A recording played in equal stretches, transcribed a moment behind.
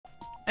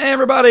Hey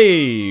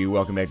everybody!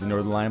 Welcome back to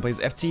Northern Lion Plays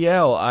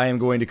FTL. I am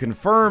going to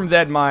confirm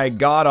that my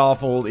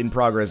god-awful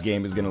in-progress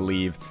game is going to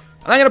leave.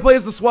 And I'm going to play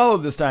as the Swallow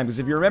this time, because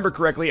if you remember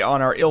correctly,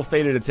 on our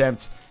ill-fated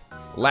attempt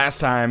last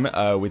time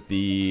with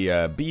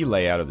the B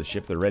layout of the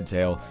ship, the Red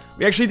Tail,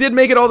 we actually did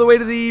make it all the way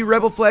to the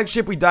Rebel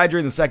flagship. We died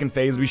during the second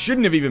phase. We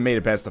shouldn't have even made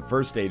it past the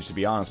first stage, to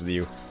be honest with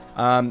you.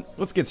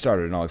 Let's get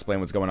started, and I'll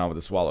explain what's going on with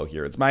the Swallow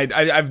here.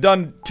 I've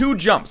done 2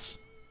 jumps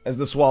as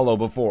the Swallow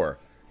before.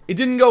 It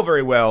didn't go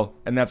very well,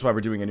 and that's why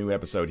we're doing a new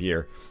episode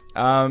here.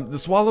 The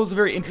Swallow's a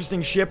very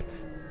interesting ship.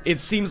 It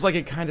seems like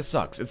it kind of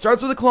sucks. It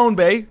starts with a clone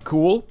bay,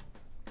 cool.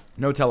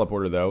 No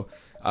teleporter, though.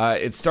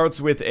 It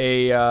starts with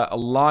a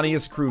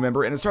Lanius crew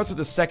member, and it starts with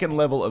a second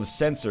level of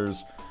sensors,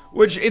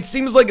 which it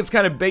seems like it's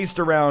kind of based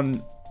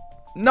around,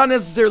 not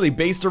necessarily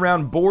based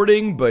around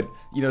boarding, but,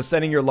 you know,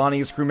 sending your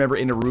Lanius crew member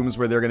into rooms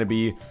where they're going to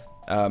be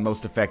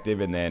most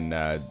effective, and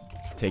then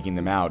taking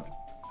them out.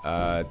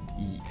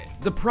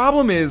 The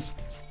problem is,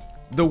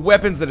 the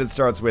weapons that it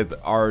starts with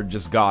are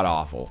just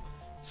god-awful.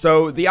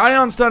 So, the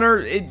Ion Stunner,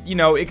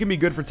 it can be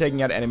good for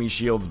taking out enemy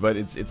shields, but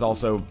it's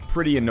also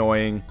pretty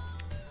annoying.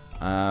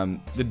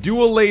 The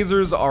dual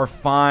lasers are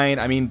fine.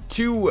 I mean,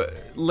 2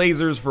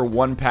 lasers for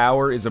 1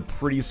 power is a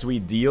pretty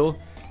sweet deal.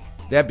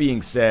 That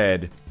being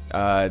said,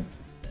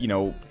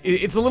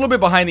 it's a little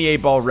bit behind the 8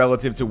 ball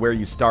relative to where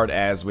you start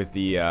as with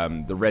the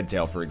Red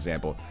Tail, for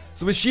example.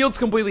 So with shields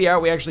completely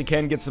out, we actually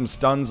can get some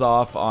stuns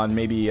off on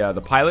maybe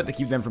the pilot to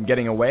keep them from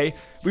getting away.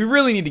 We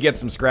really need to get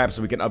some scraps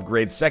so we can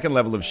upgrade. Second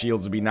level of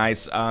shields would be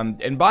nice.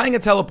 And buying a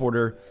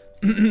teleporter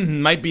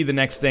might be the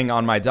next thing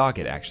on my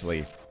docket,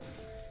 actually.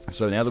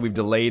 So now that we've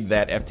delayed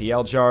that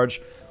FTL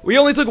charge, we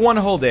only took 1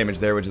 hull damage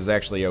there, which is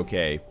actually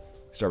okay.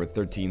 Start with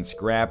 13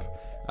 scrap.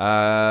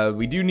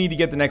 We do need to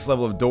get the next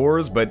level of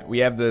doors, but we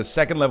have the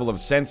second level of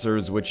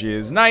sensors, which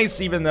is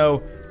nice, even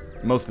though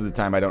most of the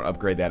time I don't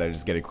upgrade that. I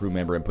just get a crew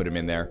member and put him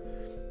in there.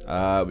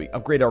 We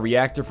upgrade our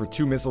reactor for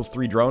 2 missiles,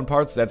 3 drone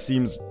parts. That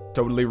seems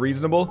totally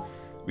reasonable.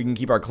 We can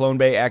keep our clone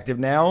bay active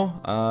now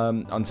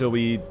until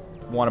we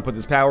want to put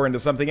this power into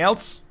something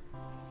else.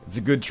 It's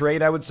a good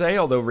trade, I would say,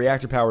 although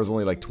reactor power is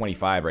only like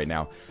 25 right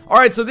now.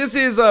 Alright, so this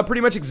is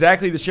pretty much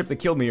exactly the ship that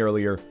killed me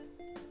earlier.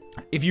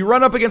 If you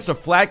run up against a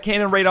flat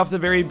cannon right off the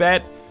very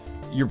bat,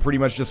 you're pretty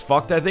much just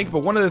fucked, I think. But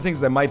one of the things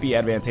that might be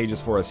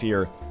advantageous for us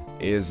here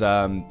is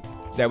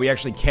that we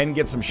actually can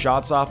get some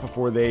shots off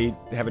before they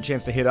have a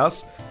chance to hit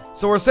us.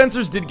 So our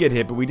sensors did get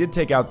hit, but we did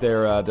take out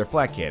their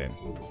flat cannon.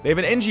 They have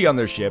an NG on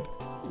their ship,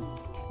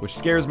 which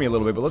scares me a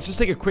little bit. But let's just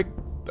take a quick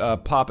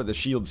pop at the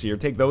shields here.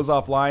 Take those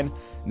offline,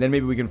 and then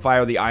maybe we can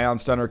fire the Ion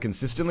Stunner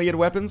consistently at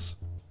weapons.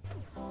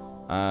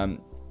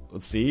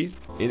 Let's see.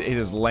 It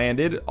has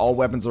landed. All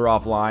weapons are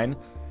offline.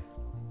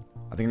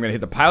 I think I'm going to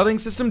hit the piloting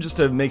system just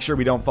to make sure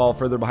we don't fall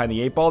further behind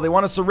the 8 ball. They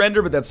want to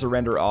surrender, but that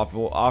surrender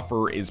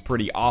offer is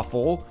pretty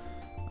awful.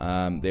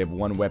 They have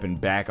 1 weapon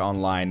back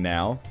online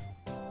now.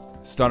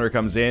 Stunner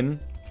comes in.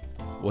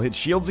 We'll hit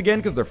shields again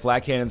because their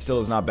flat cannon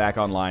still is not back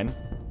online.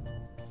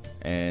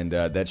 And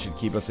that should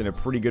keep us in a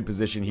pretty good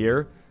position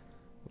here.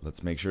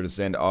 Let's make sure to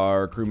send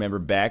our crew member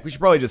back. We should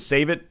probably just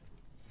save it.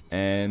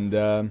 And,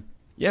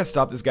 yeah,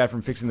 stop this guy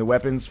from fixing the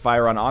weapons.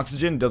 Fire on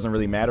oxygen. Doesn't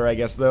really matter, I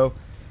guess, though.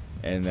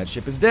 And that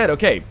ship is dead.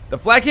 Okay, the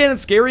flat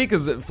cannon's scary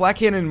because flat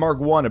cannon Mark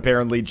 1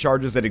 apparently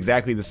charges at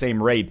exactly the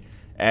same rate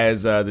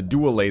as the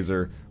dual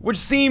laser, which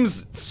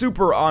seems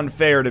super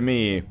unfair to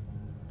me.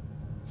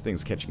 This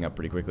thing's catching up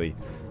pretty quickly.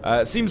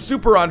 Seems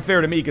super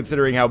unfair to me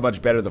considering how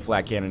much better the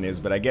flat cannon is,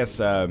 but I guess,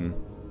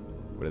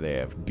 what do they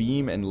have?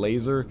 Beam and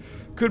laser?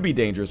 Could be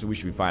dangerous, but we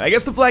should be fine. I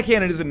guess the flat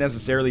cannon isn't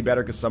necessarily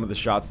better because some of the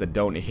shots that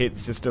don't hit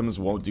systems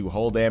won't do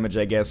hull damage,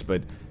 I guess,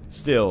 but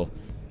still,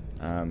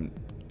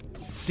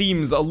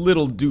 seems a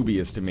little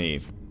dubious to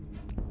me.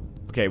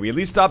 Okay, we at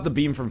least stopped the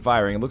beam from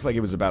firing. It looked like it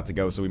was about to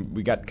go, so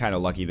we got kind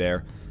of lucky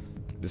there.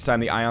 This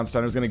time the Ion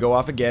Stunner is going to go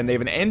off again. They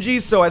have an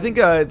NG, so I think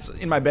it's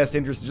in my best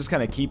interest to just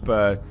kind of keep,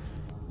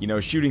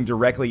 shooting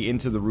directly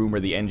into the room where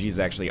the NGs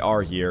actually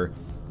are here.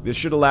 This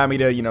should allow me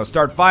to,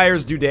 start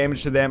fires, do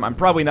damage to them. I'm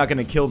probably not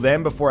going to kill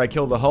them before I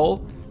kill the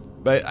hull,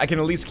 but I can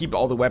at least keep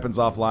all the weapons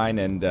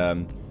offline, and,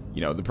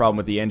 the problem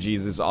with the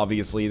NGs is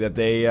obviously that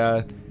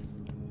they,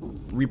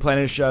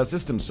 replenish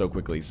systems so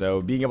quickly,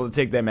 so being able to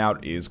take them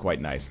out is quite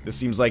nice. This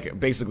seems like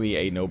basically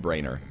a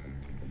no-brainer.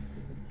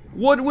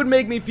 What would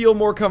make me feel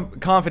more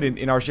confident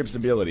in our ship's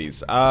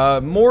abilities?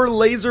 More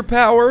laser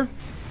power,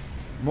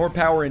 more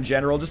power in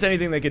general, just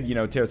anything that could,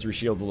 tear through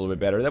shields a little bit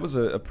better. That was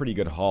a pretty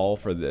good haul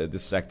for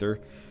this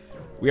sector.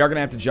 We are going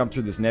to have to jump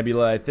through this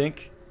nebula, I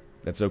think.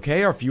 That's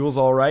okay, our fuel's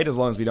alright, as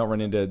long as we don't run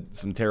into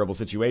some terrible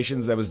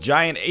situations. That was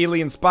giant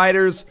alien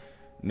spiders.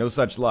 No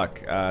such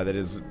luck. That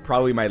is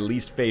probably my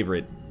least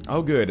favorite.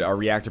 Oh good, our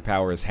reactor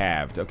power is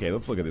halved. Okay,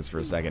 let's look at this for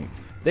a second.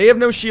 They have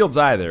no shields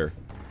either.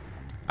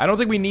 I don't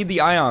think we need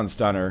the Ion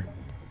Stunner.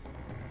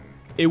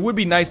 It would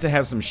be nice to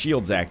have some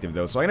shields active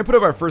though, so I'm going to put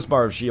up our first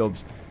bar of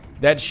shields.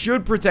 That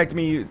should protect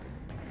me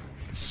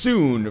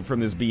soon from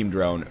this beam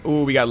drone.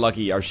 Ooh, we got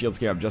lucky. Our shields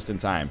came up just in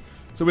time.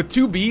 So with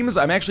 2 beams,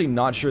 I'm actually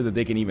not sure that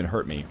they can even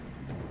hurt me.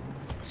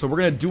 So we're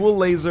going to dual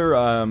laser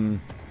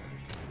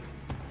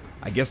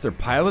I guess their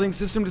piloting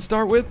system to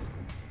start with.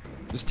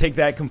 Just take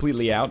that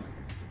completely out.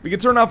 We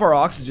could turn off our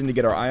oxygen to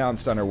get our ion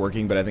stunner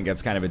working, but I think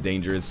that's kind of a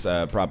dangerous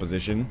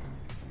proposition.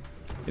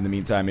 In the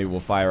meantime, maybe we'll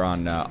fire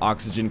on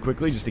oxygen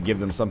quickly just to give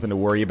them something to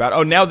worry about.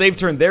 Oh, now they've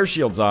turned their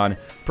shields on,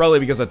 probably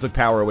because I took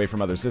power away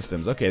from other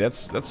systems. Okay,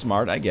 that's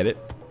smart. I get it.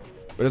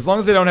 But as long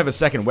as they don't have a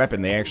second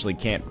weapon, they actually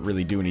can't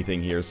really do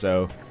anything here,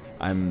 so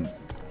I'm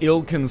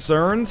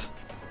ill-concerned.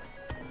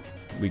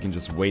 We can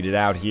just wait it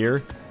out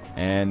here.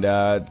 And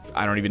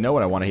I don't even know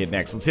what I want to hit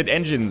next. Let's hit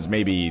engines,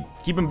 maybe.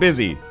 Keep them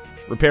busy,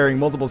 repairing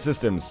multiple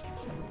systems.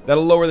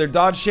 That'll lower their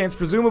dodge chance,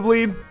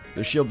 presumably.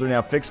 Their shields are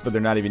now fixed, but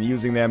they're not even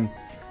using them.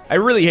 I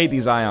really hate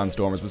these ion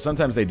stormers, but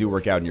sometimes they do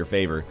work out in your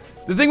favor.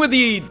 The thing with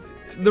the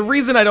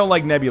reason I don't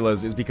like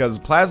nebulas is because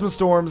plasma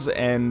storms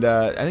and,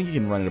 I think you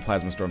can run into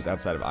plasma storms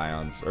outside of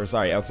ions, or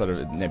sorry, outside of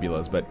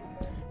nebulas, but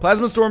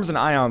plasma storms and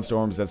ion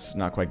storms, that's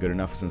not quite good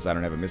enough since I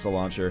don't have a missile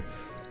launcher.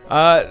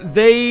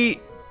 They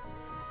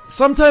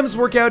sometimes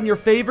work out in your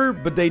favor,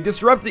 but they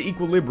disrupt the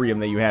equilibrium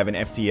that you have in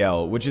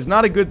FTL, which is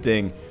not a good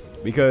thing,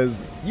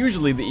 because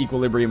usually the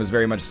equilibrium is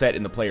very much set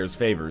in the player's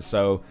favor,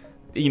 so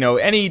you know,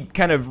 any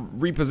kind of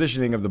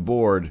repositioning of the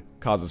board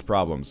causes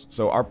problems.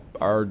 So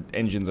our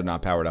engines are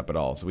not powered up at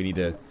all. So we need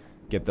to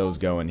get those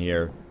going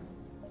here.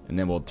 And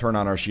then we'll turn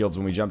on our shields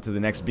when we jump to the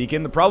next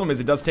beacon. The problem is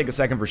it does take a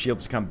second for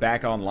shields to come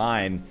back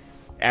online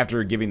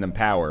after giving them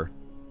power.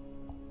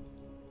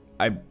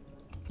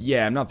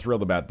 Yeah, I'm not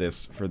thrilled about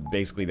this for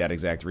basically that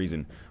exact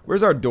reason.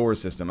 Where's our door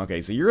system?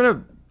 Okay, so you're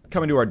gonna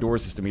come into our door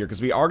system here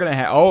because we are gonna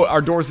have... Oh,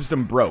 our door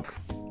system broke.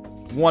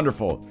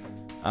 Wonderful.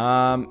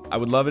 I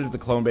would love it if the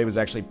clone bay was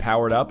actually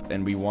powered up,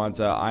 and we want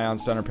ion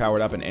stunner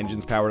powered up and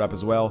engines powered up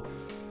as well.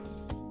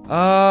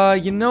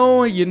 You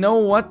know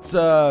what?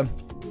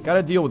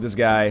 Gotta deal with this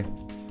guy.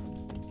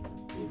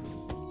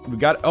 We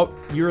got... Oh,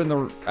 you're in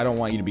the... I don't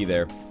want you to be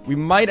there. We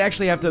might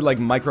actually have to, like,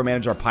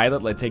 micromanage our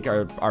pilot, like, take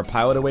our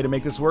pilot away to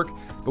make this work.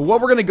 But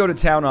what we're gonna go to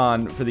town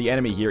on for the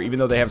enemy here, even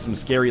though they have some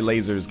scary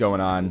lasers going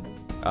on,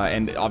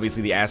 and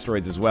obviously the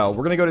asteroids as well,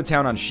 we're gonna go to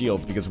town on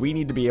shields, because we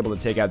need to be able to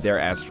take out their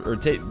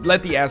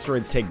let the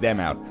asteroids take them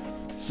out.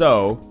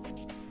 So,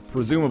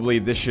 presumably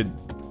this should,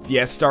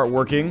 yes, start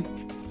working.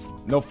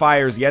 No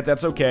fires yet,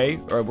 that's okay.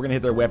 Alright, we're gonna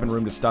hit their weapon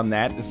room to stun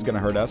that. This is gonna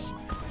hurt us.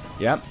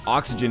 Yep,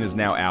 oxygen is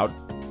now out.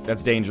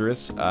 That's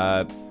dangerous.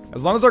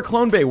 As long as our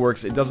clone bay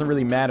works, it doesn't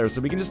really matter, so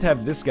we can just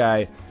have this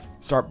guy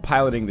start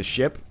piloting the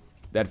ship.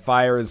 That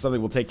fire is something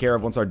we'll take care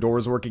of once our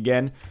doors work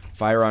again.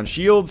 Fire on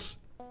shields.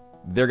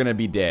 They're gonna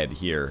be dead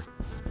here.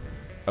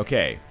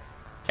 Okay.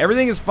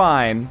 Everything is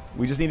fine.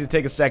 We just need to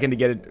take a second to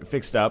get it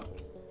fixed up.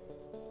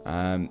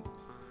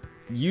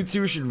 You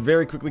two should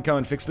very quickly come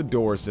and fix the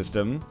door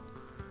system.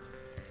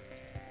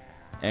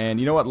 And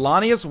you know what,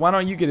 Lanius, why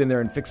don't you get in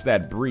there and fix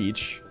that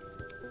breach?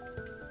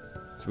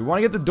 So we want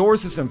to get the door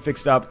system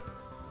fixed up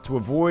to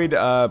avoid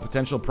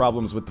potential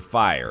problems with the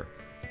fire.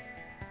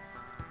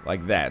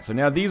 Like that. So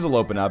now these will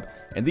open up,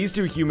 and these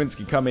two humans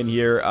can come in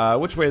here.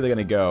 Which way are they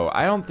gonna go?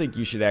 I don't think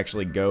you should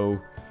actually go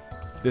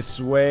this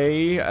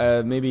way.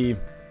 Maybe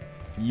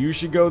you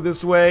should go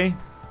this way.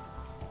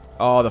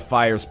 Oh, the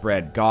fire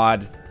spread.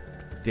 God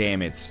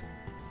damn it.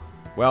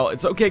 Well,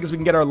 it's okay because we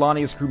can get our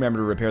Lanius crew member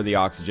to repair the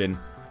oxygen.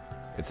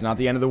 It's not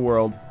the end of the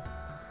world.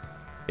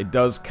 It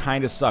does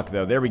kind of suck,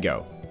 though. There we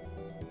go.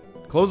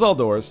 Close all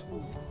doors.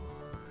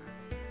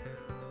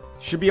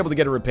 Should be able to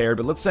get it repaired,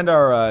 but let's send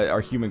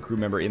our human crew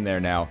member in there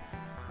now.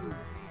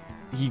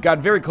 He got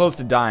very close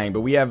to dying,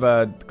 but we have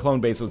a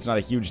clone base, so it's not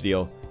a huge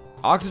deal.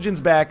 Oxygen's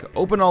back.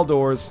 Open all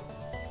doors.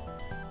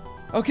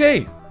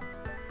 Okay.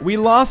 We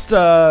lost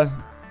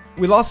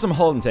some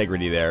hull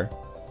integrity there.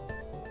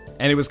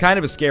 And it was kind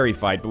of a scary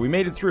fight, but we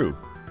made it through.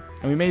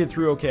 And we made it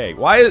through okay.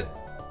 Why?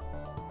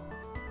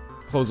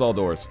 Close all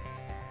doors.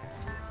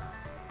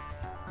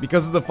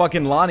 Because of the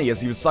fucking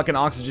Lanius, he was sucking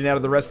oxygen out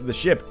of the rest of the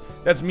ship.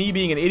 That's me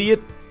being an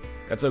idiot.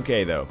 That's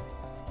okay, though.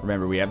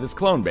 Remember, we have this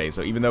clone base,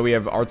 so even though we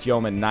have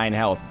Artyom and 9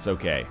 health, it's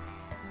okay.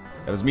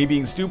 That was me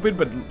being stupid,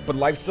 but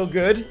life's still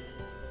good.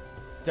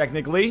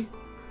 Technically.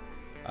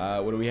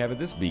 What do we have at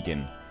this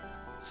beacon?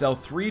 Sell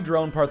 3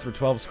 drone parts for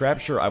 12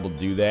 scrap. Sure, I will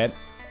do that.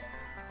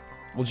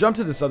 We'll jump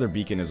to this other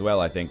beacon as well,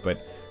 I think, but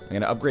I'm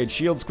going to upgrade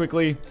shields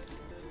quickly.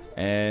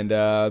 And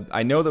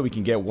I know that we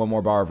can get 1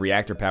 more bar of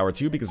reactor power,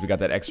 too, because we got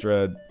that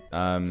extra...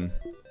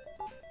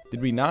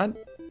 Did we not?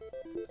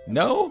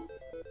 No?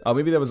 Oh,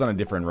 maybe that was on a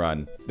different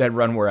run. That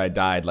run where I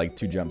died, like,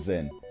 2 jumps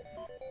in.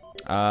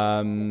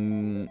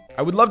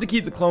 I would love to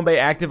keep the clone bay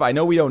active. I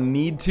know we don't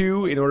need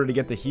to in order to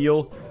get the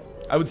heal.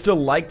 I would still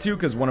like to,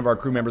 because one of our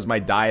crew members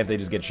might die if they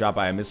just get shot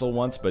by a missile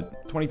once,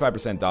 but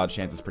 25% dodge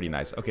chance is pretty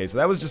nice. Okay, so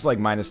that was just, like,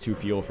 -2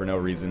 fuel for no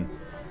reason.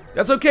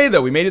 That's okay,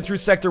 though. We made it through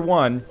Sector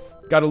 1.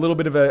 Got a little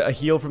bit of a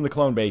heal from the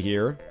clone bay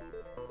here.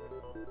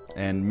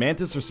 And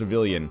Mantis or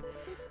Civilian?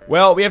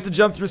 Well, we have to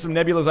jump through some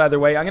nebulas either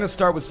way. I'm going to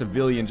start with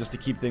Civilian just to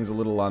keep things a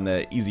little on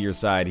the easier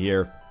side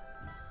here.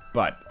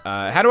 But,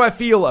 how do I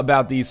feel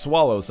about the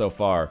Swallow so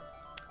far?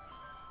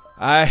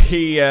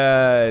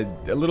 A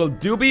little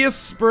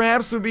dubious,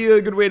 perhaps, would be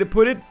a good way to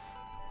put it.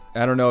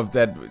 I don't know if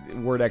that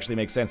word actually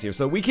makes sense here.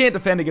 So we can't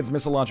defend against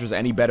missile launchers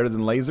any better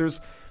than lasers,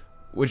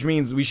 which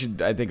means we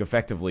should, I think,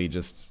 effectively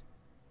just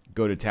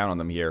go to town on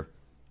them here.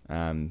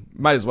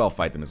 Might as well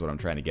fight them is what I'm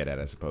trying to get at,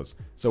 I suppose.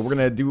 So we're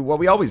going to do what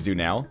we always do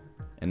now,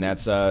 and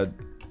that's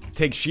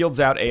take shields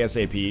out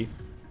ASAP.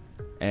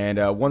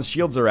 And once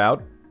shields are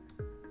out,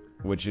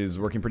 which is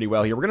working pretty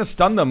well here, we're going to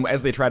stun them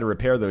as they try to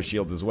repair those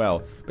shields as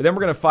well. But then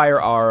we're going to fire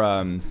our,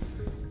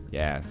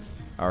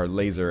 our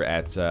laser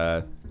at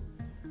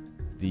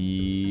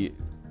the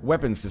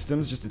weapon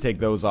systems just to take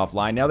those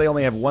offline. Now they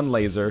only have one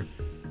laser.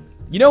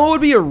 You know what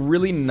would be a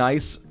really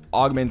nice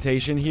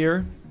augmentation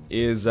here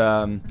is,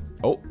 oh,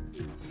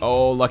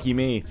 lucky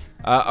me.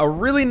 A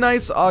really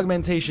nice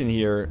augmentation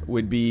here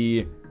would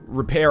be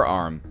repair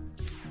arm.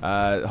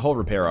 Whole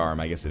repair arm,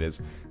 I guess it is.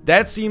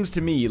 That seems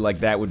to me like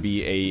that would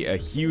be a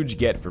huge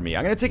get for me.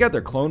 I'm going to take out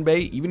their clone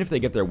bay, even if they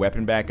get their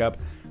weapon back up.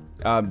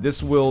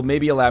 This will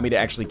maybe allow me to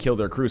actually kill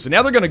their crew. So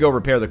now they're going to go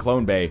repair the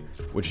clone bay,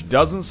 which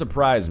doesn't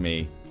surprise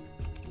me.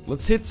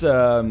 Let's hit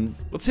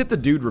the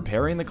dude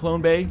repairing the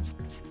clone bay.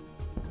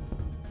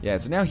 Yeah,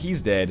 so now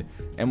he's dead.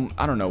 And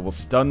I don't know, we'll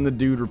stun the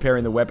dude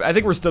repairing the weapon. I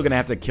think we're still going to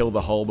have to kill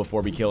the hull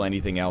before we kill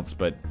anything else,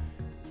 but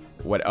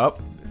what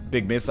up?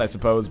 Big miss, I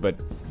suppose, but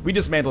we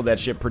dismantled that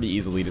ship pretty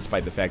easily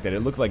despite the fact that it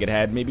looked like it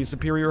had maybe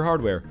superior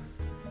hardware.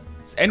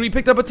 And we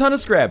picked up a ton of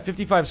scrap.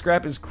 55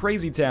 scrap is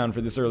crazy town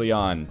for this early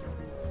on.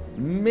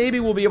 Maybe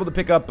we'll be able to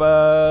pick up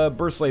a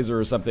burst laser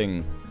or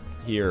something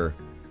here.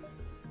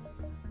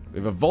 We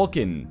have a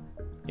Vulcan.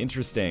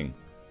 Interesting.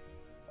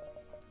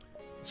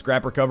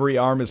 Scrap recovery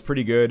arm is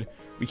pretty good.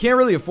 We can't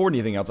really afford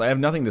anything else. I have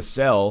nothing to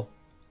sell.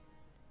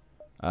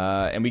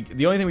 And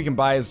the only thing we can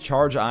buy is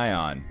Charge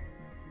Ion.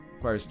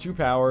 Requires 2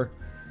 power.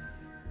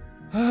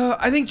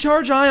 I think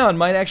Charge Ion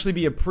might actually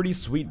be a pretty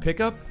sweet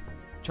pickup.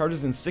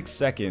 Charges in 6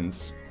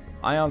 seconds.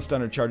 Ion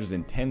Stunner charges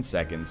in 10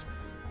 seconds.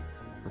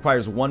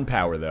 Requires 1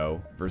 power,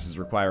 though, versus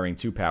requiring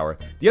 2 power.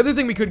 The other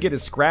thing we could get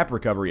is Scrap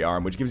Recovery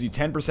Arm, which gives you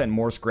 10%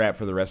 more scrap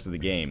for the rest of the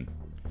game.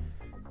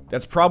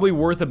 That's probably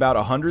worth about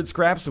 100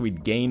 scrap, so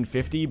we'd gain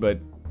 50, but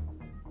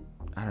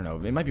I don't know.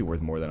 It might be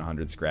worth more than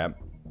 100 scrap.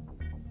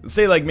 Let's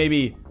say, like,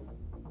 maybe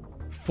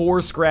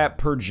 4 scrap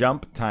per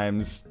jump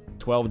times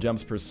 12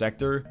 jumps per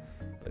sector.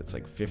 It's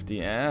like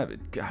 50. I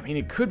mean,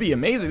 it could be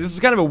amazing. This is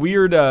kind of a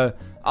weird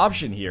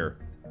option here.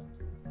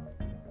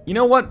 You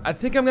know what? I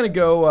think I'm gonna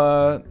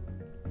go.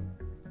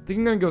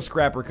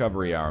 Scrap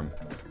Recovery Arm.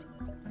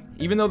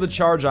 Even though the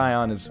Charge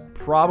Ion is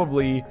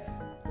probably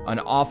an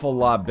awful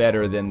lot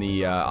better than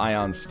the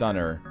Ion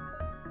Stunner.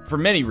 For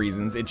many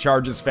reasons. It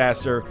charges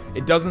faster.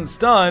 It doesn't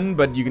stun,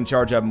 but you can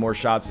charge up more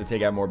shots to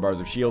take out more bars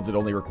of shields. It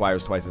only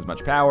requires twice as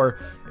much power,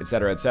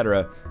 etc.,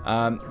 etc.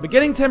 But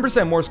getting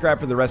 10% more scrap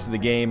for the rest of the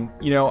game,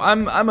 you know,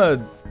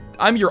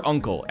 I'm your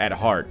uncle at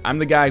heart. I'm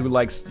the guy who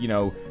likes, you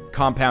know,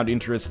 compound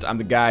interest. I'm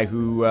the guy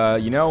who,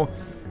 you know,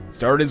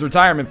 started his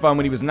retirement fund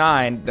when he was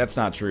 9. That's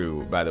not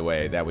true, by the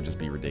way. That would just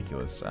be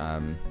ridiculous.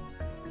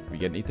 We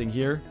get anything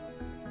here?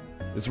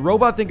 This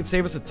robot thing could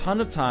save us a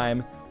ton of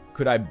time.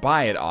 Could I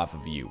buy it off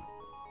of you?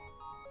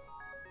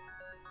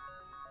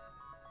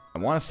 I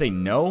want to say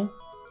no.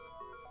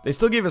 They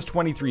still gave us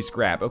 23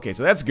 scrap. Okay,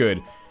 so that's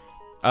good.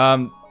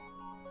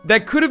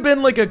 That could have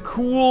been like a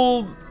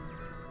cool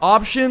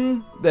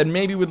option that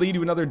maybe would lead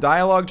to another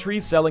dialogue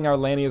tree, selling our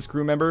Lanius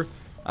crew member.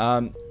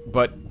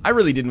 But I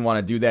really didn't want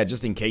to do that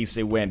just in case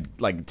it went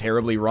like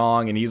terribly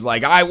wrong and he's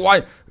like,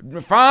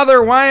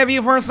 Father, why have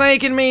you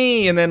forsaken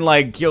me? And then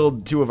like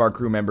killed 2 of our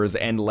crew members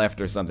and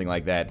left or something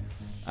like that.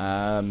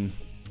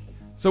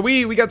 So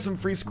we got some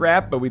free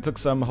scrap, but we took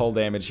some hull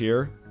damage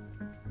here.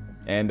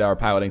 And our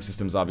piloting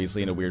system's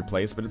obviously in a weird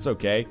place, but it's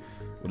okay.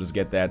 We'll just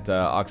get that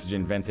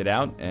oxygen vented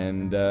out,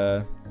 and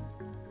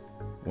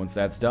once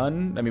that's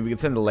done, I mean, we could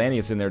send the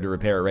Lanius in there to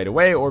repair it right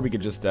away, or we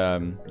could just,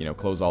 you know,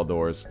 close all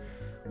doors,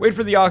 wait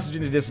for the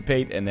oxygen to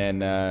dissipate, and then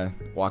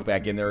walk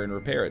back in there and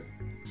repair it.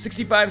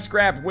 65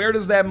 scrap, where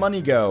does that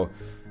money go?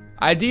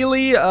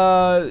 Ideally,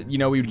 you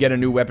know, we would get a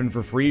new weapon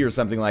for free or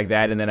something like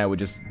that, and then I would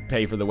just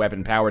pay for the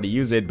weapon power to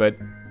use it, but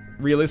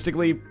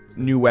realistically,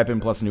 new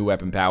weapon plus new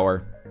weapon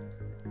power.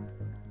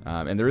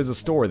 And there is a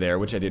store there,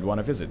 which I did want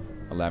to visit.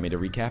 Allow me to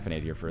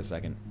recaffeinate here for a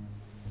second.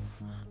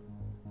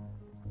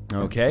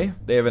 Okay,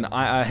 they have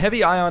a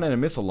heavy ion and a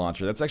missile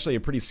launcher. That's actually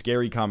a pretty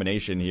scary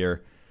combination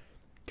here,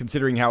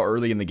 considering how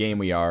early in the game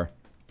we are.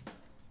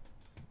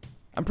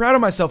 I'm proud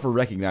of myself for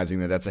recognizing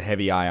that that's a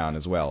heavy ion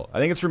as well. I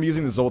think it's from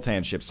using the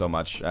Zoltan ship so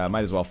much.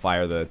 Might as well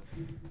fire the...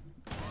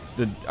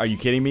 Are you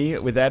kidding me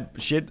with that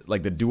shit?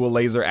 Like the dual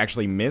laser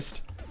actually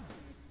missed?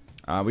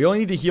 We only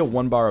need to heal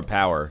 1 bar of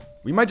power.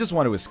 We might just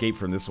want to escape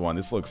from this one.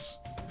 This looks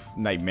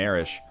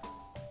nightmarish.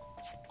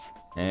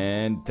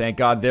 And thank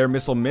God their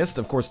missile missed.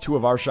 Of course, 2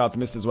 of our shots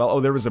missed as well. Oh,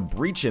 there was a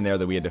breach in there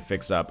that we had to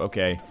fix up.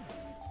 Okay.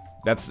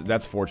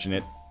 That's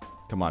fortunate.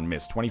 Come on,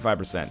 miss.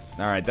 25%.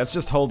 Alright, that's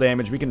just hull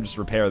damage. We can just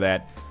repair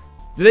that.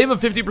 Do they have a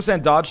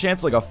 50% dodge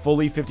chance? Like a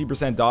fully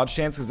 50% dodge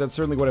chance? Because that's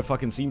certainly what it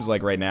fucking seems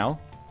like right now.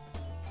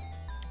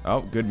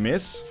 Oh, good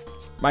miss.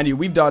 Mind you,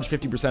 we've dodged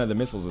 50% of the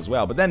missiles as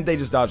well, but then they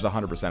just dodged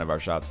 100% of our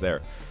shots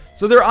there.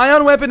 So their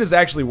ion weapon is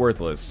actually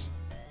worthless.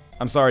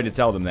 I'm sorry to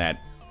tell them that.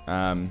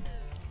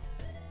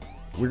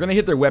 We're going to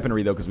hit their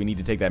weaponry, though, because we need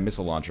to take that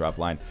missile launcher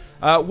offline.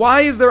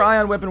 Why is their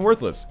ion weapon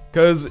worthless?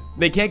 Because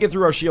they can't get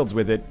through our shields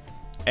with it,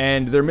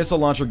 and their missile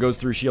launcher goes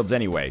through shields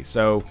anyway.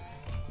 So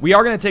we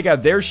are going to take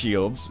out their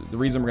shields. The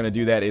reason we're going to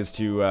do that is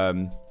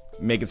to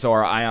make it so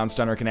our ion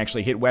stunner can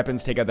actually hit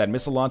weapons, take out that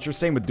missile launcher.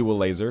 Same with dual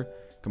laser.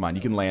 Come on,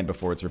 you can land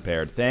before it's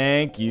repaired.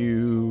 Thank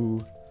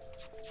you.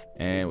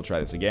 And we'll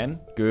try this again.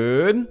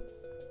 Good.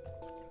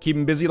 Keep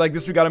him busy like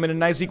this. We got him in a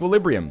nice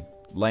equilibrium.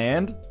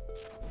 Land.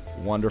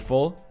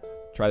 Wonderful.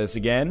 Try this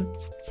again.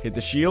 Hit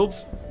the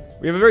shields.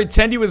 We have a very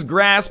tenuous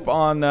grasp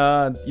on,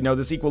 you know,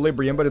 this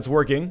equilibrium, but it's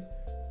working.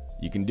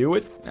 You can do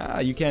it.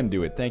 You can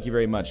do it. Thank you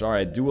very much. All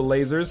right, dual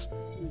lasers.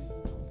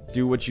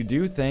 Do what you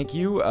do. Thank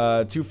you.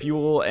 2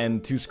 fuel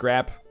and 2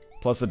 scrap,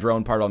 plus a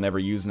drone part I'll never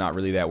use. Not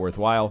really that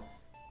worthwhile.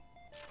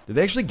 Did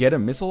they actually get a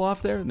missile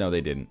off there? No,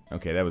 they didn't.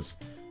 Okay, that was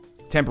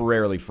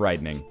temporarily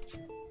frightening.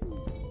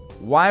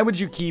 Why would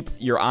you keep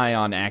your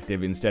ion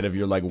active instead of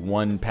your, like,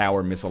 1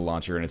 power missile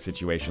launcher in a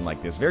situation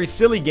like this? Very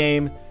silly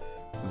game.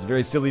 It's a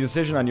very silly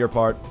decision on your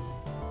part.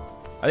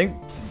 I think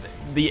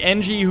the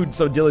NG who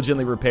so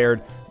diligently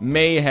repaired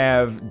may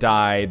have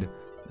died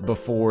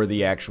before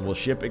the actual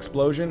ship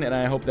explosion, and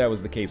I hope that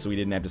was the case so he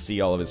didn't have to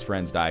see all of his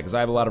friends die, because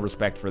I have a lot of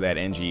respect for that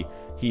NG.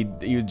 He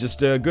was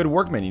just a good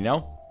workman, you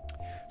know?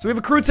 So we have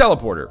a crew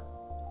teleporter.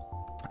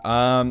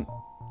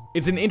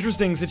 It's an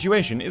interesting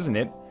situation, isn't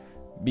it?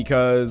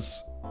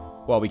 Because,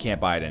 well, we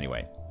can't buy it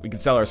anyway. We can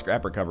sell our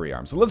scrap recovery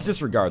arm, so let's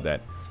disregard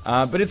that.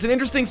 But it's an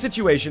interesting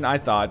situation, I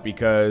thought,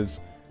 because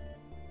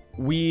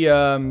we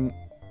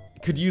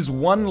could use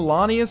 1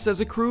 Lanius as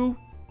a crew,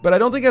 but I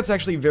don't think that's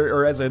actually very,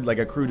 or as a, like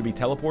a crew to be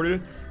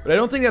teleported, but I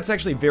don't think that's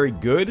actually very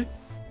good.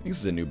 I think this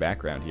is a new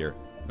background here.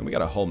 And we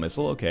got a hull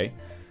missile, okay.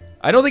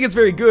 I don't think it's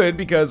very good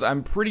because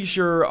I'm pretty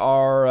sure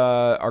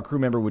our crew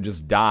member would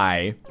just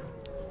die,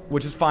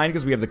 which is fine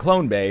because we have the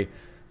clone bay.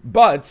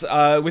 But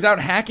without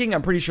hacking,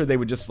 I'm pretty sure they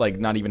would just like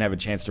not even have a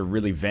chance to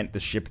really vent the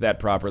ship that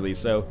properly.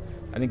 So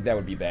I think that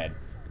would be bad.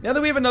 Now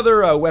that we have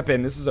another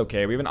weapon, this is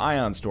okay. We have an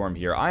Ion Storm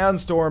here. Ion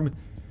Storm,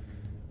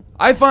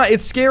 I find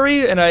it's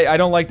scary, and I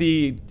don't like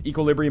the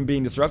equilibrium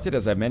being disrupted,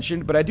 as I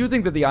mentioned. But I do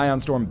think that the Ion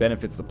Storm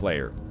benefits the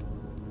player,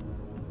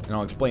 and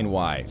I'll explain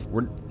why.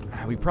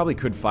 We probably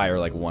could fire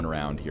like 1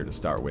 round here to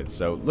start with.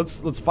 So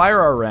let's fire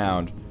our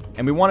round,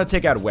 and we want to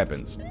take out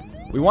weapons.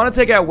 We want to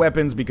take out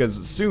weapons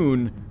because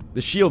soon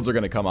the shields are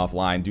going to come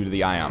offline due to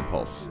the Ion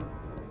Pulse.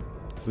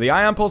 So the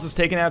Ion Pulse has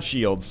taken out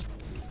shields.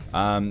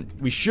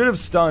 We should have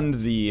stunned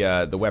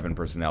the weapon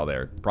personnel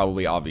there,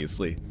 probably,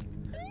 obviously.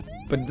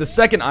 But the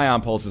second Ion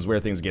Pulse is where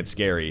things get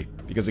scary,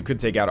 because it could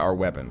take out our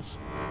weapons.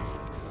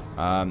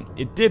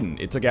 It didn't.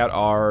 It took out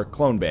our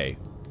clone bay.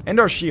 And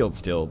our shield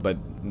still, but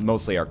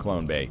mostly our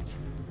clone bay.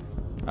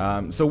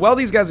 So while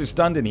these guys are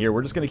stunned in here,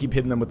 we're just going to keep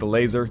hitting them with the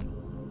laser.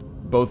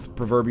 Both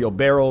proverbial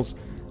barrels.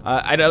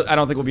 I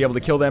don't think we'll be able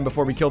to kill them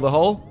before we kill the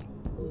hull.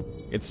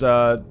 It's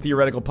a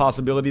theoretical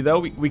possibility, though.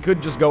 We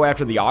could just go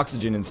after the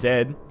oxygen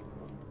instead.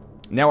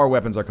 Now our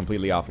weapons are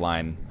completely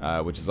offline,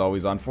 which is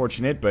always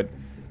unfortunate, but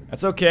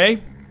that's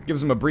okay.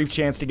 Gives them a brief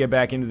chance to get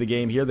back into the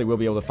game here. They will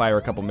be able to fire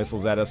a couple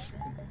missiles at us.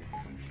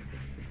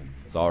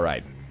 It's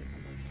alright.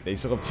 They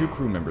still have 2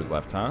 crew members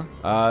left,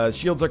 huh?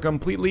 Shields are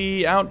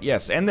completely out.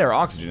 Yes, and their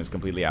oxygen is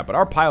completely out, but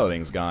our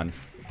piloting's gone.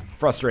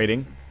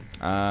 Frustrating.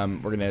 We're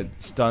gonna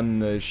stun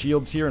the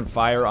shields here and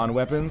fire on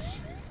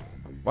weapons.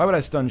 Why would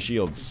I stun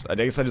shields? I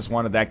guess I just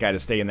wanted that guy to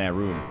stay in that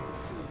room.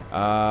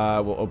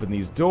 We'll open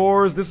these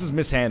doors. This was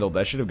mishandled.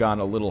 I should have gone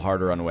a little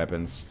harder on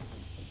weapons.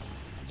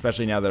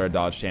 Especially now that our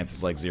dodge chance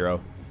is like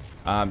 0.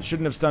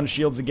 Shouldn't have stunned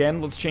shields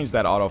again. Let's change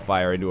that auto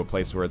fire into a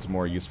place where it's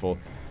more useful.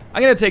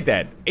 I'm gonna take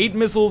that. 8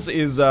 missiles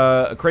is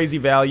a crazy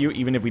value,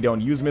 even if we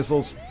don't use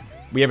missiles.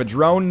 We have a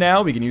drone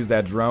now. We can use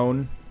that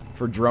drone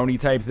for droney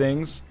type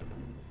things.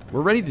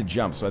 We're ready to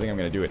jump, so I think I'm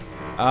gonna do it.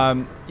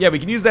 Yeah, we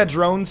can use that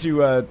drone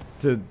to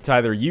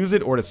either use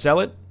it or to sell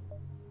it.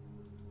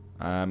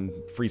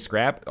 Free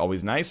scrap,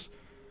 always nice.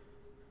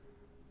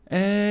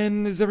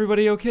 And is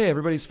everybody okay?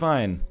 Everybody's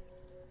fine.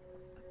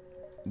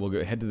 We'll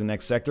go head to the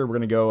next sector. We're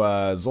gonna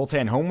go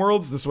Zoltan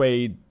Homeworlds. This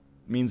way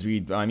means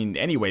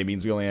anyway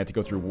means we only have to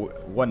go through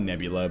 1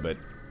 nebula, but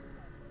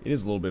it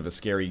is a little bit of a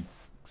scary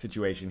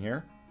situation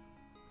here.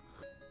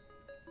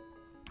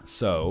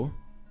 So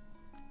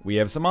we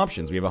have some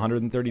options. We have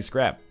 130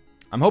 scrap.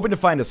 I'm hoping to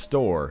find a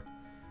store,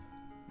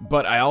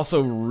 but I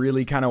also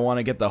really kind of want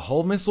to get the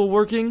hull missile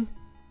working.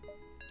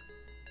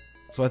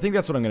 So I think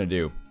that's what I'm gonna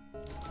do.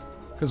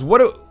 Because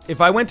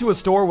if I went to a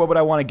store, what would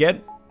I want to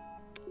get?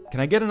 Can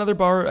I get another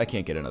bar? I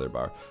can't get another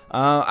bar.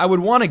 I would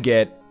want to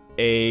get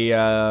a,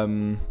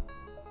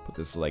 put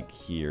this like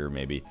here,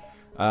 maybe.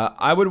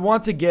 I would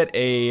want to get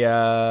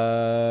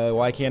a,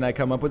 why can't I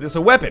come up with this?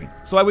 A weapon.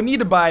 So I would need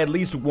to buy at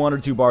least 1 or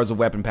 2 bars of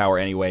weapon power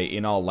anyway,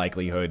 in all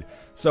likelihood.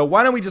 So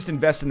why don't we just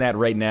invest in that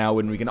right now,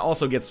 when we can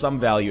also get some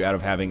value out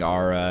of having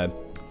our,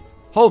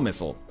 hull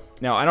missile.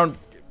 Now,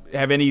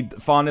 have any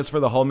fondness for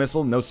the hull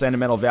missile. No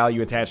sentimental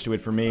value attached to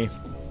it for me.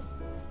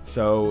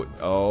 So,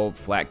 oh,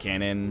 flat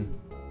cannon.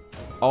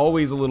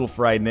 Always a little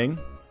frightening.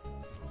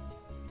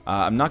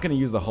 I'm not going to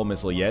use the hull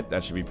missile yet.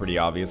 That should be pretty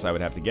obvious, I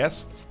would have to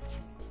guess.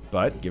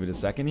 But, give it a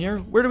second here.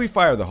 Where do we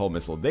fire the hull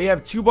missile? They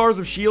have 2 bars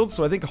of shields,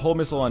 so I think a hull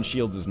missile on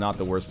shields is not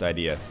the worst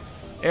idea.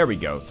 There we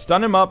go.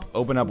 Stun him up,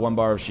 open up 1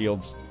 bar of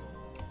shields.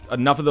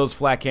 Enough of those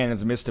flat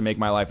cannons missed to make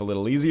my life a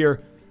little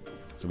easier.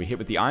 So we hit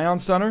with the ion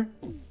stunner.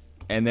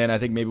 And then I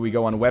think maybe we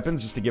go on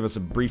weapons just to give us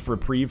a brief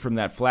reprieve from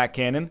that flat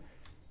cannon.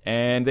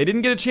 And they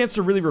didn't get a chance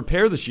to really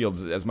repair the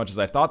shields as much as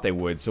I thought they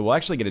would. So we'll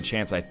actually get a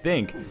chance, I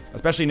think,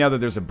 especially now that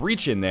there's a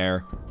breach in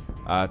there,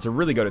 to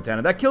really go to town.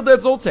 And that killed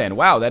that Zoltan.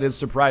 Wow, that is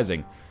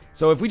surprising.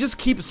 So if we just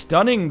keep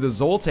stunning the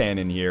Zoltan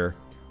in here,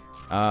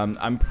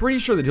 I'm pretty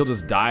sure that he'll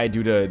just die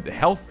due to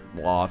health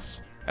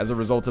loss as a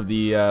result of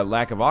the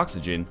lack of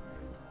oxygen.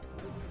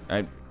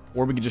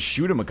 Or we could just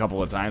shoot him a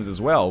couple of times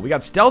as well. We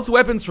got stealth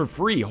weapons for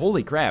free.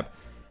 Holy crap.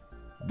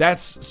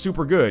 That's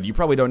super good. You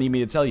probably don't need me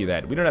to tell you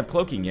that. We don't have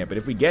cloaking yet, but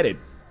if we get it,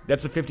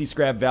 that's a 50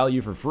 scrap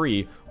value for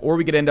free, or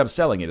we could end up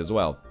selling it as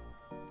well.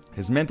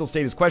 His mental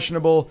state is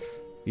questionable.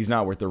 He's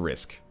not worth the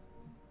risk.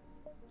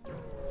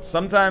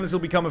 Sometimes he'll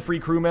become a free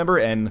crew member,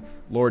 and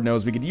Lord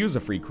knows we could use a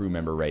free crew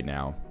member right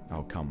now.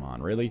 Oh, come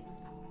on, really?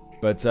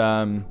 But,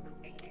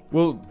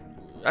 well,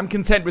 I'm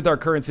content with our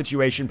current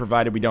situation,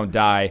 provided we don't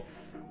die.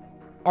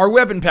 Our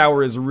weapon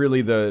power is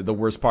really the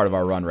worst part of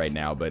our run right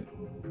now, but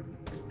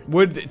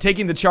would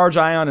taking the charge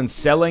ion and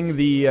selling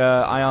the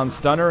ion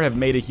stunner have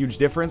made a huge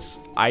difference?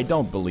 I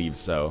don't believe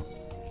so.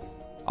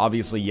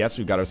 Obviously, yes,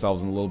 we've got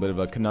ourselves in a little bit of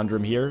a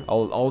conundrum here.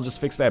 I'll just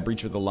fix that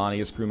breach with the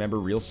Lanius crew member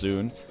real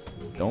soon.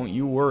 Don't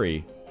you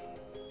worry.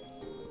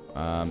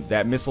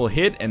 That missile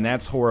hit, and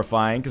that's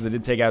horrifying, because it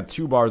did take out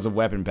 2 bars of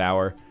weapon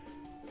power.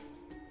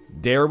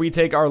 Dare we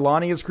take our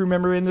Lanius crew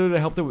member in there to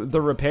help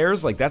the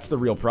repairs? Like, that's the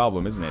real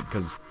problem, isn't it?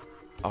 Because,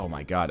 oh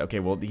my god. Okay,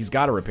 well, he's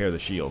got to repair the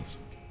shields.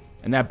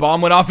 And that bomb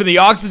went off in the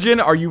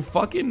oxygen? Are you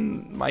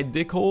fucking my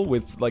dickhole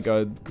with, like,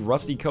 a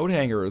rusty coat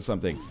hanger or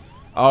something?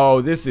 Oh,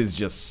 this is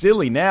just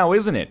silly now,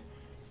 isn't it?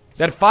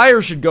 That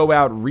fire should go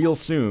out real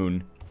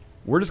soon.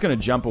 We're just gonna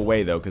jump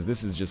away, though, because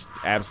this is just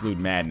absolute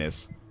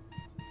madness.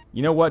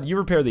 You know what? You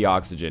repair the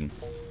oxygen.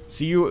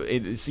 See you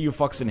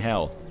fucks in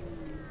hell.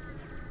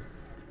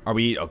 Are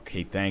we...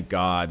 Okay, thank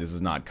God. This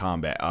is not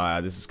combat.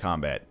 This is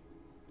combat.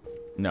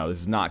 No,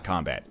 this is not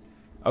combat.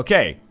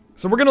 Okay,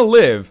 so we're gonna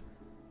live.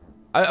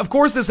 Of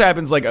course this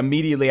happens, like,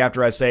 immediately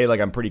after I say, like,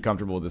 I'm pretty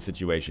comfortable with the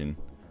situation.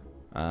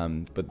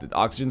 But the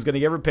oxygen's gonna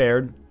get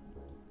repaired.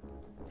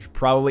 Should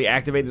probably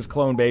activate this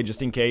clone bay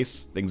just in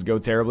case things go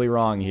terribly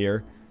wrong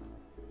here.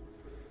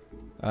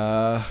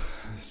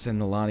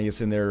 Send the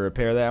Lanius in there to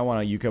repair that. Why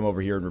don't you come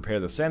over here and repair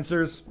the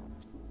sensors?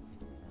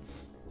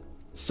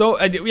 So,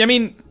 I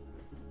mean,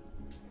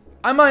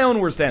 I'm my own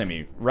worst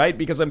enemy, right?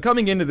 Because I'm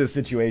coming into this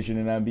situation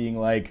and I'm being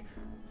like,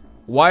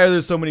 why are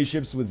there so many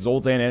ships with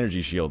Zoltan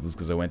energy shields? It's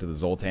because I went to the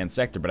Zoltan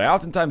sector. But I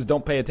oftentimes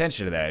don't pay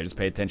attention to that. I just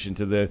pay attention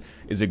to the,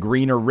 is it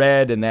green or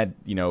red? And that,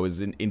 you know,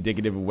 is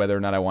indicative of whether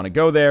or not I want to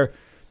go there.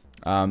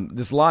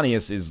 This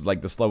Lanius is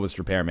like the slowest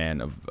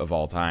repairman of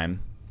all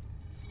time.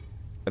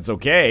 That's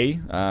okay.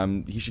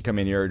 He should come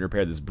in here and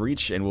repair this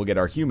breach, and we'll get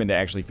our human to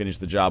actually finish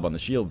the job on the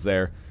shields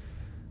there.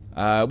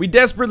 We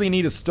desperately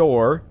need a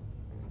store.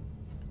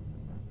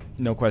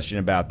 No question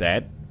about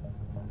that.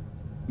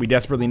 We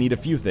desperately need a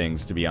few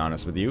things, to be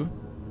honest with you.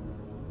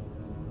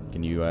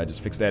 Can you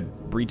just fix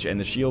that breach and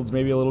the shields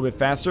maybe a little bit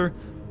faster?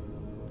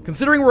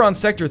 Considering we're on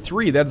Sector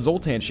 3, that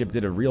Zoltan ship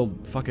did a real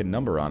fucking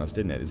number on us,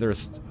 didn't it? Is there a...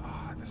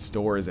 Oh, the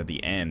store is at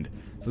the end.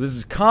 So this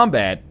is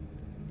combat.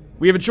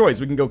 We have a choice.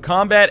 We can go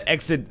combat,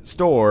 exit,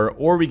 store,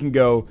 or we can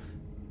go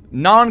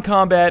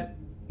non-combat,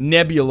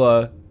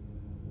 nebula,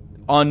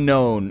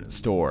 unknown,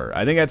 store.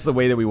 I think that's the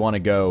way that we want to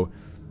go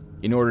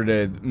in order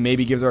to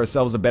maybe give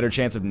ourselves a better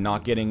chance of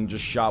not getting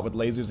just shot with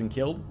lasers and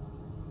killed.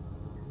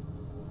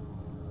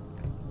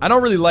 I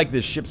don't really like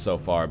this ship so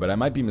far, but I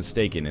might be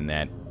mistaken in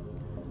that,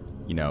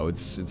 you know,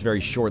 it's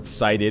very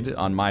short-sighted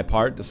on my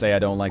part to say I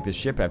don't like this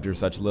ship after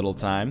such little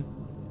time.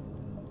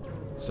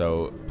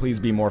 So,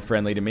 please be more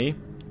friendly to me.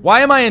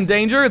 Why am I in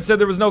danger? It said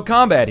there was no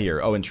combat here.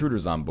 Oh,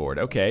 intruders on board.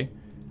 Okay.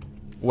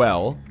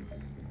 Well,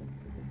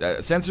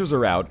 sensors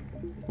are out.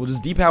 We'll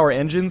just depower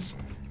engines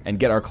and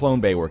get our clone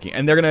bay working.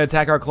 And they're gonna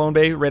attack our clone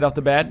bay right off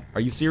the bat?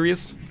 Are you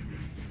serious?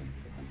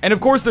 And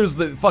of course there's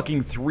the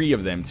fucking 3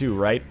 of them too,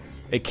 right?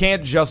 It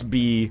can't just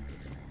be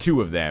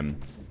 2 of them.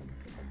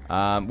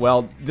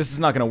 Well, this is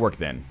not gonna work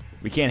then.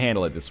 We can't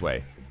handle it this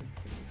way.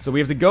 So we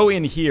have to go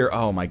in here.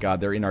 Oh my god,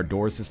 they're in our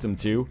door system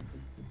too.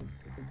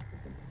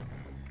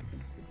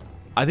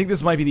 I think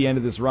this might be the end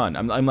of this run.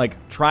 I'm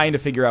like trying to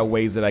figure out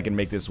ways that I can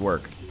make this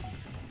work.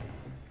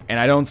 And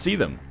I don't see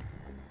them.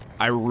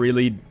 I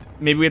really...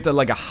 Maybe we have to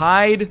like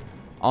hide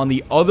on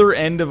the other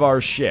end of our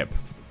ship.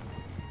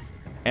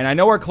 And I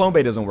know our clone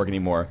bay doesn't work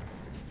anymore.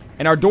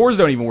 And our doors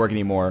don't even work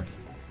anymore.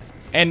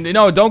 And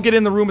no, don't get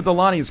in the room with the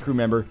Lanius crew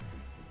member.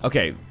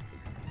 Okay,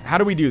 how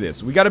do we do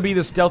this? We gotta be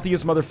the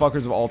stealthiest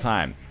motherfuckers of all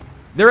time.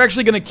 They're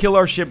actually going to kill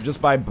our ship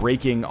just by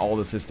breaking all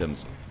the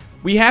systems.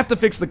 We have to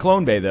fix the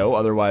clone bay, though,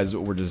 otherwise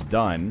we're just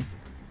done.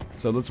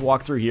 So let's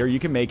walk through here. You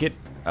can make it,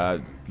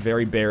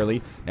 very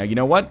barely. Now, you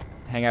know what?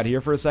 Hang out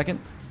here for a second.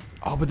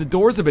 Oh, but the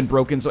doors have been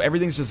broken, so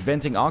everything's just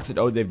venting oxygen.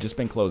 Oh, they've just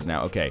been closed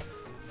now. Okay.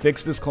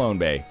 Fix this clone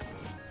bay.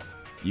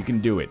 You can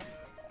do it.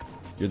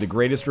 You're the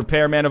greatest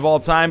repairman of all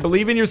time.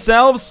 Believe in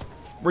yourselves.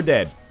 We're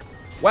dead.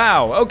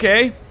 Wow,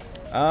 okay.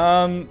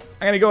 I'm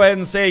gonna go ahead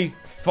and say,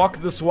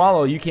 fuck the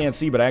swallow. You can't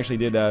see, but I actually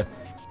did,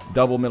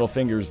 double middle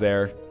fingers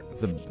there.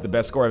 It's the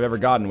best score I've ever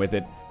gotten with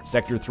it.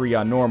 Sector 3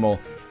 on normal.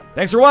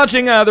 Thanks for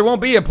watching. There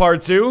won't be a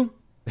part 2.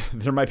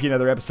 There might be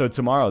another episode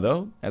tomorrow,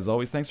 though. As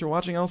always, thanks for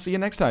watching. I'll see you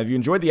next time. If you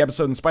enjoyed the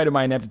episode in spite of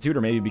my ineptitude,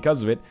 or maybe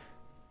because of it,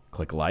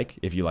 click like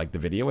if you liked the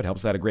video. It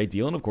helps out a great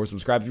deal. And, of course,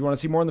 subscribe if you want to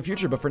see more in the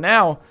future. But for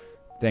now,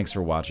 thanks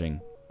for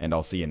watching, and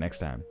I'll see you next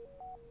time.